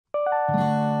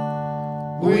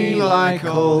We like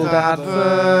old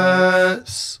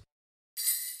adverts.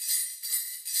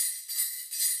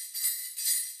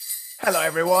 Hello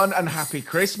everyone and happy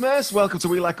Christmas. Welcome to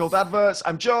We Like Old Adverts.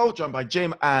 I'm Joe, joined by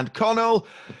Jim and Connell.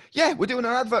 Yeah, we're doing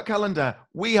an advert calendar.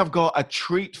 We have got a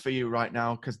treat for you right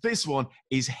now because this one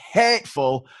is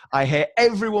hateful. I hate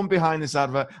everyone behind this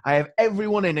advert. I have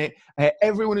everyone in it. I hate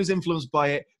everyone who's influenced by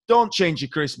it. Don't change your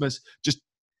Christmas. Just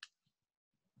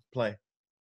play.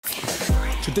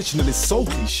 Traditional is so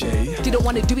cliche. Didn't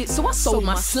want to do it, so I sold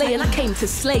my sleigh and I came to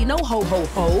slay. No ho ho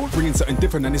ho. Bringing something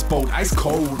different and it's bold, ice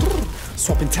cold.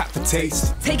 Swapping tap for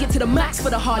taste. Take it to the max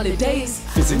for the holidays.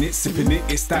 Fizzing it, sipping it,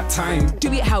 it's that time.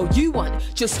 Do it how you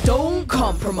want, just don't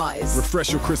compromise.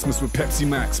 Refresh your Christmas with Pepsi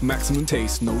Max. Maximum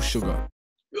taste, no sugar.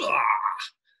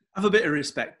 Have a bit of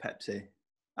respect, Pepsi.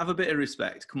 Have a bit of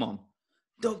respect. Come on.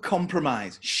 Don't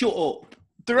compromise. Shut up.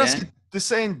 They're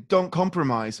saying don't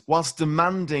compromise whilst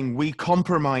demanding we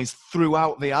compromise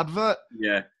throughout the advert.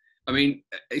 Yeah. I mean,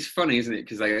 it's funny, isn't it?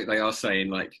 Because they are saying,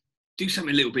 like, do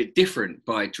something a little bit different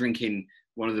by drinking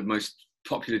one of the most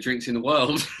popular drinks in the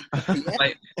world.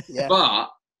 But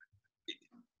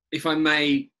if I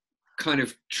may kind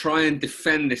of try and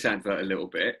defend this advert a little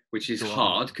bit, which is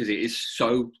hard because it is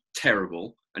so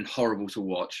terrible and horrible to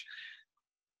watch.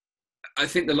 I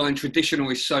think the line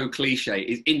traditional is so cliche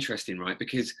is interesting, right?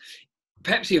 Because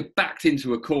Pepsi have backed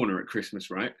into a corner at Christmas,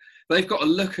 right? They've got to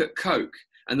look at Coke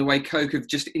and the way Coke have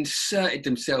just inserted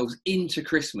themselves into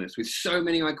Christmas with so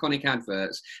many iconic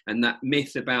adverts and that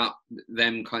myth about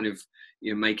them kind of,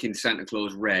 you know, making Santa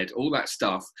Claus red, all that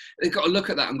stuff. They've got to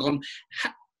look at that and gone,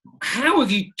 how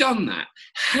have you done that?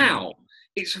 How?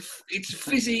 It's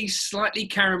fizzy, slightly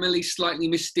caramelly, slightly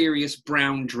mysterious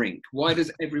brown drink. Why does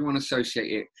everyone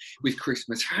associate it with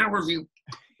Christmas? How have you...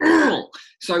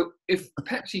 So if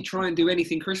Pepsi try and do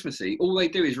anything Christmassy, all they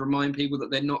do is remind people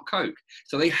that they're not Coke.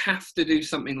 So they have to do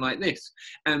something like this.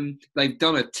 And they've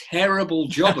done a terrible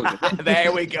job of it.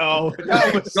 There we go.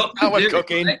 That was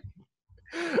cooking. Right?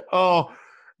 Oh,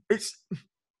 it's...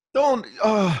 Don't...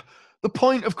 the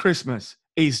point of Christmas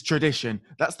is tradition.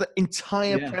 That's the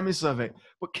entire premise of it.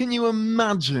 But can you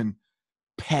imagine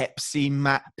Pepsi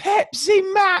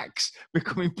Max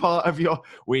becoming part of your...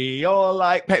 We all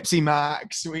like Pepsi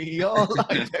Max. We all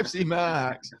like Pepsi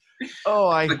Max. Oh,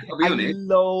 I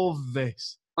love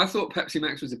this. I thought Pepsi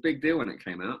Max was a big deal when it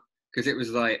came out because it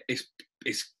was like,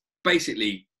 it's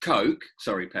basically Coke.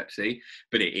 Sorry, Pepsi,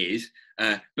 but it is.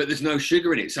 But there's no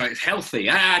sugar in it, so it's healthy.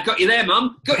 Got you there,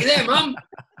 Mum. Got you there, Mum.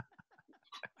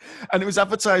 And it was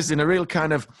advertised in a real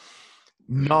kind of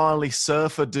gnarly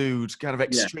surfer dude, kind of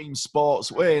extreme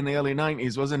sports way in the early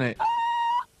 90s, wasn't it?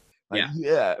 Like,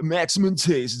 maximum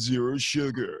taste, zero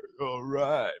sugar. All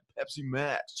right, Pepsi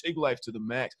Max, take life to the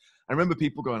max. I remember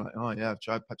people going like, oh yeah, I've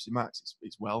tried Pepsi Max.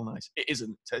 It's well nice. It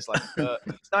isn't. It tastes like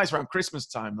it's nice around Christmas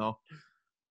time though.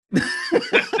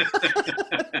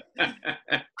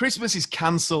 Christmas is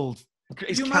cancelled.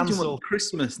 It's Can you imagine cancelled. what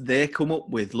Christmas they come up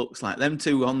with looks like? Them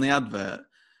two on the advert.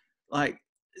 Like,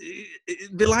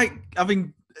 it'd be like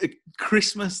having a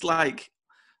Christmas, like,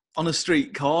 on a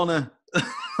street corner.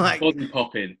 Like, Body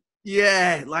popping.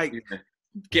 Yeah, like,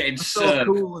 getting so served.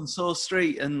 cool and so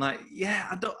street. And, like,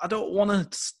 I don't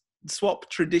want to swap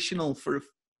traditional for a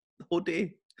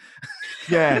hoodie.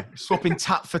 Yeah, swapping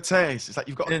tat for taste. It's like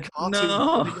you've got a cartoon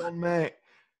on, mate.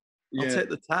 I'll take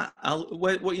the tat.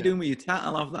 What are you doing with your tat?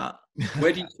 I'll have that.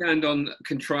 Where do you stand on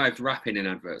contrived rapping in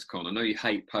adverts, Con? I know you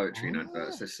hate poetry in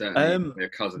adverts. There's certainly their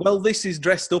cousin. Well, this is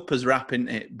dressed up as rapping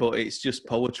it, but it's just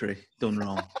poetry done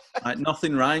wrong. Like,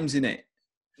 nothing rhymes in it.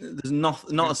 There's not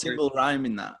a single rhyme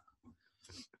in that.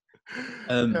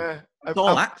 It's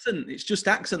all accent. It's just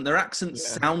accent. Their accents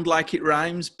sound like it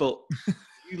rhymes, but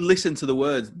you listen to the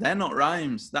words, they're not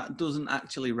rhymes. That doesn't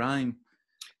actually rhyme.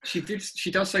 She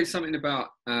does say something about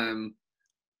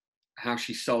how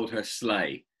she sold her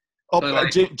sleigh. Oh, so,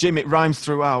 like, Jim, it rhymes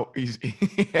throughout.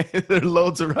 There are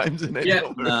loads of rhymes in it. Yeah.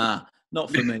 Nah, not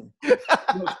for me.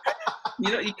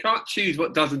 You can't choose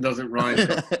what does and doesn't rhyme.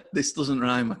 This doesn't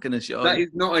rhyme, I can assure you. That is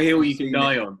not a hill you can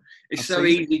die on. It's so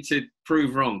easy to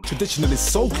prove wrong. Traditional is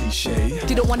so cliche.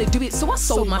 Didn't want to do it, so I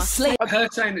sold my sleigh. Her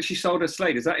saying that she sold her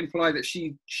sleigh, does that imply that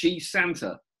she's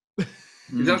Santa?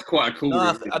 That's quite a cool.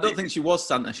 No, I don't think she was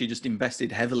Santa. She just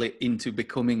invested heavily into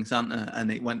becoming Santa, and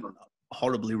it went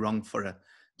horribly wrong for her.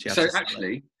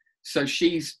 So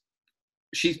she's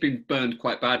been burned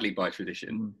quite badly by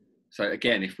tradition. So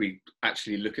again, if we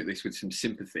actually look at this with some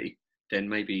sympathy, then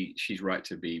maybe she's right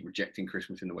to be rejecting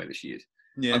Christmas in the way that she is.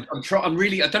 Yeah, I'm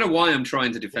really. I don't know why I'm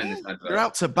trying to defend this advert. You're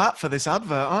out to bat for this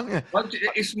advert, aren't you?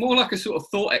 It's more like a sort of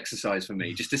thought exercise for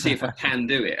me, just to see if I can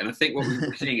do it. And I think what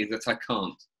we're seeing is that I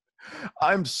can't.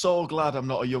 I'm so glad I'm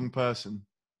not a young person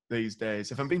these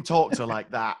days. If I'm being talked to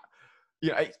like that,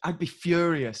 I'd be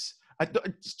furious.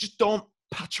 Just don't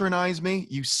patronize me,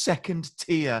 you second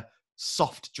tier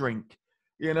soft drink.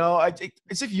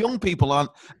 It's if young people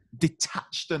aren't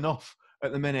detached enough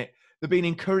at the minute. They're being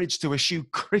encouraged to eschew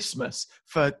Christmas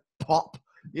for pop.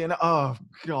 Oh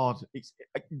God!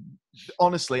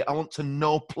 Honestly, I want to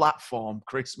no platform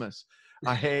Christmas.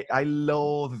 I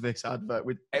loathe this advert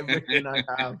with everything I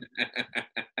have.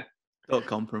 Don't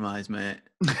compromise, mate.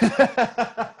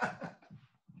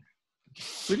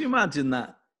 Could you imagine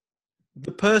that?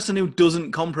 The person who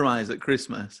doesn't compromise at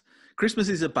Christmas. Christmas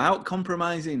is about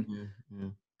compromising.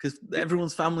 Because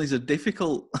everyone's families are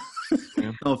difficult.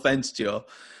 Yeah. No offense, Joe.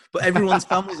 But everyone's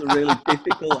families are really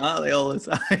difficult, aren't they, all the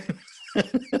time?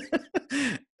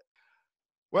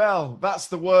 Well, that's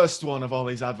the worst one of all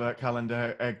these advert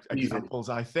calendar examples,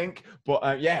 I think. But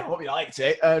I hope you liked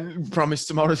it. And promise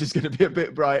tomorrow's is going to be a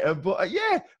bit brighter. But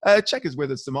check us with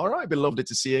us tomorrow. I'd be lovely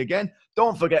to see you again.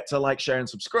 Don't forget to like, share, and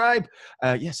subscribe.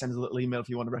 Send us a little email if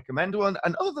you want to recommend one.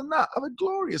 And other than that, have a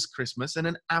glorious Christmas and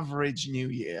an average New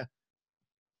Year.